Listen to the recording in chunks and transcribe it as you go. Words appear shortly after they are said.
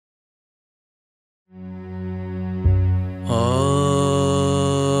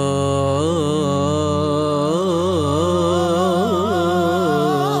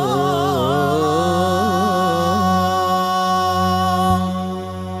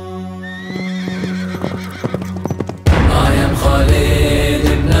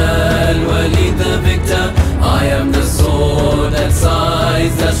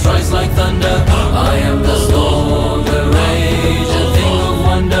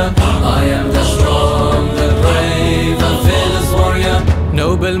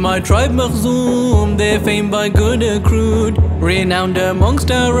my tribe Makhzum, their fame by good accrued, renowned amongst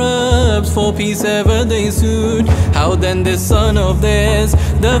Arabs, for peace ever they sued. How then this son of theirs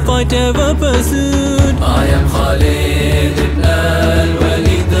the fight ever pursued? I am Khalid ibn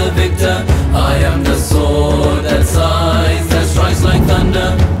al-Walīd the victor. I am the sword that scythes, that strikes like thunder.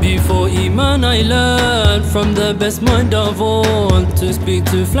 Before Iman I learned from the best mind of all, to speak,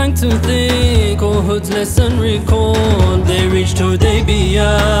 to flank, to think, or Hood's lesson recall. They reached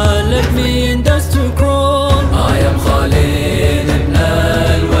Hudaybiyah, left me in dust to crawl. I am Khalid ibn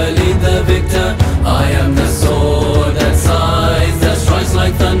al-Walīd the victor. I am the sword that scythes, that strikes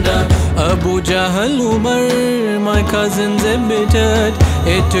like thunder. Abu Jahl, Omar, my cousins embittered.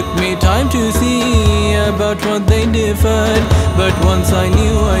 It took me time to see about what they differed, but once I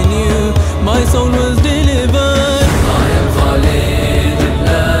knew my soul was delivered. I am Khalid ibn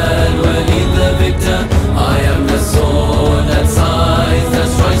al-Walīd the victor. I am the sword that scythes, that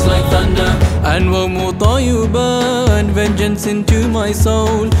strikes like thunder. And Mutayuban, vengeance into my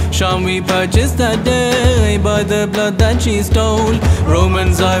soul. Sham we purchased that day by the blood that she stole.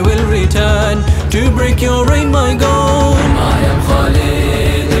 Romans, I will return to break your reign, my goal. I am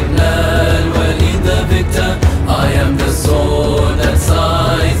Khalid ibn al-Walīd the victor. I am the sword that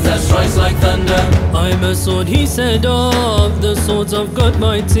scythes, that strikes like thunder. I'm a sword, he said, of the swords of God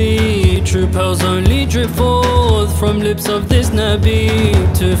mighty. True pearls only drip forth from lips of this Nabi,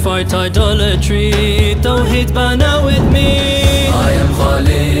 to fight idolatry. Don't hate banner with me. I am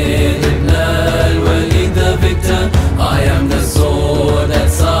Khalid ibn al-Walīd the victor. I am the sword that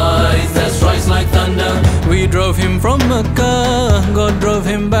scythes, that strikes like thunder. We drove him from Mecca, God drove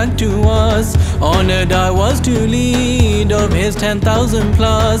him back to us. Honored I was to lead of his 10,000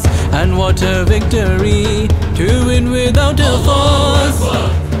 plus. And what a victory to win without a fuss.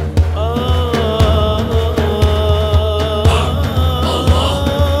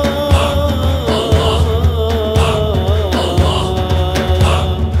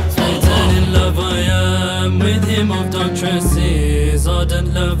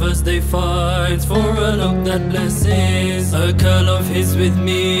 Ardent lovers they fight for a love that blesses. A curl of his with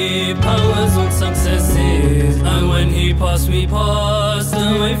me powers on successes. And when he passed, we passed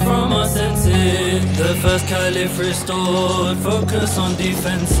away from our senses. The first caliph restored focus on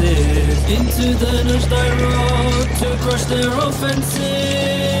defenses. Into the Najd road to crush their offenses.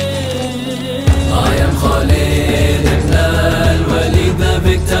 I am Khalid ibn al-Walīd the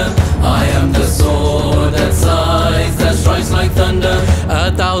victor. I am the sword that scythes, that strikes like thunder.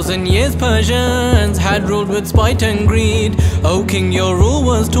 1,000 years Persians had ruled with spite and greed. O king, your rule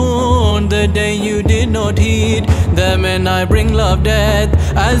was torn the day you did not heed. The men I bring love death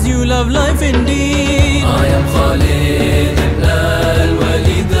as you love life indeed. I am Khalid ibn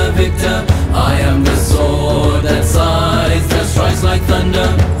al-Walīd the victor. I am the sword that scythes, that strikes like thunder.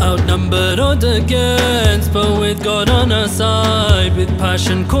 Outnumbered odds against, but with God on our side, with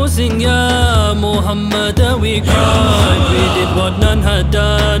passion coursing, Ya Muhammad we cried. We did what none had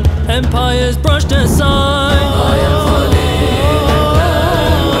done, empires brushed aside. I am Khalid ibn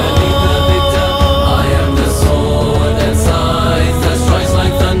al-Walīd the victor. I am the sword that scythes, that strikes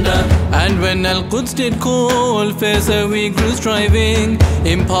like thunder. And when Al-Quds did call, fiercer we grew striving.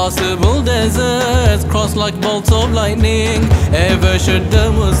 Impassable deserts crossed like bolts of lightning. Ever should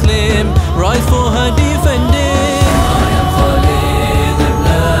the Muslim rise for her defending. I am Khalid ibn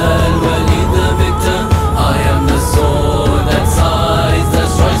al-Walīd the victor. I am the sword that scythes, that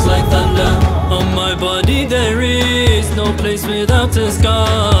strikes like thunder. On my body there is no place without a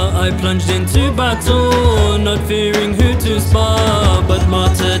scar. I plunged into battle, not fearing who to spar. But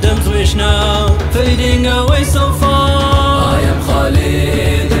martyrdom's wish now, fading away so far. I am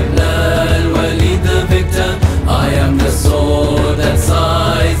Khalid ibn al-Walīd the victor. I am the sword that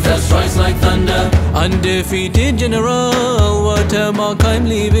scythes, that strikes like thunder. Undefeated general, what a mark I'm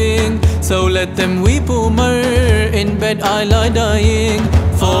leaving. So let them weep, Omar, in bed I lie dying.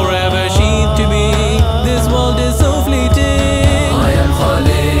 Forever sheathed to be, this world is so fleeting. I am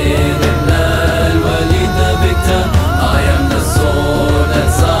Khalid ibn al-Walīd the victor. I am the sword that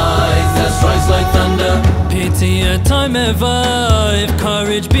scythes, that strikes like thunder. Pity a time ever if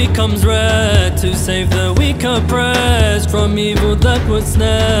courage becomes rare, to save the weak oppressed from evil that would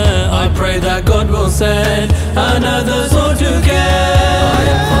snare. I pray that God will send another sword to care.